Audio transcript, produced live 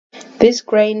This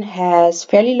grain has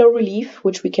fairly low relief,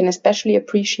 which we can especially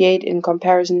appreciate in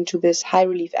comparison to this high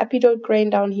relief epidote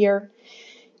grain down here.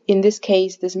 In this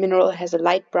case, this mineral has a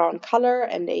light brown color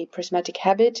and a prismatic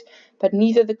habit, but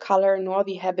neither the color nor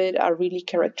the habit are really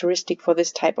characteristic for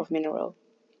this type of mineral.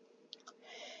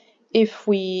 If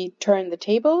we turn the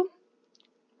table,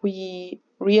 we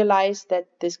realize that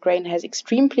this grain has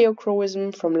extreme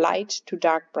pleochroism from light to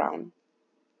dark brown.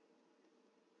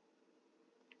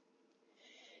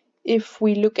 If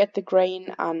we look at the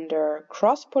grain under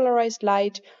cross-polarized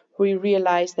light, we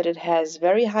realize that it has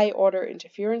very high order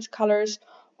interference colors,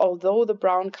 although the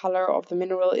brown color of the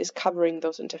mineral is covering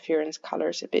those interference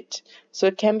colors a bit. So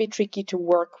it can be tricky to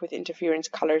work with interference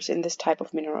colors in this type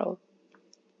of mineral.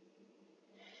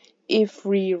 If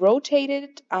we rotate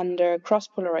it under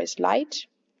cross-polarized light,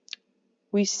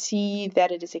 we see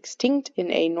that it is extinct in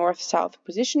a north-south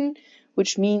position,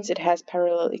 which means it has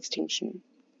parallel extinction.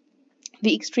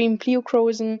 The extreme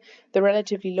pleochroism, the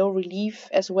relatively low relief,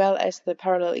 as well as the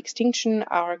parallel extinction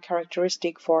are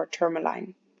characteristic for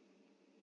tourmaline.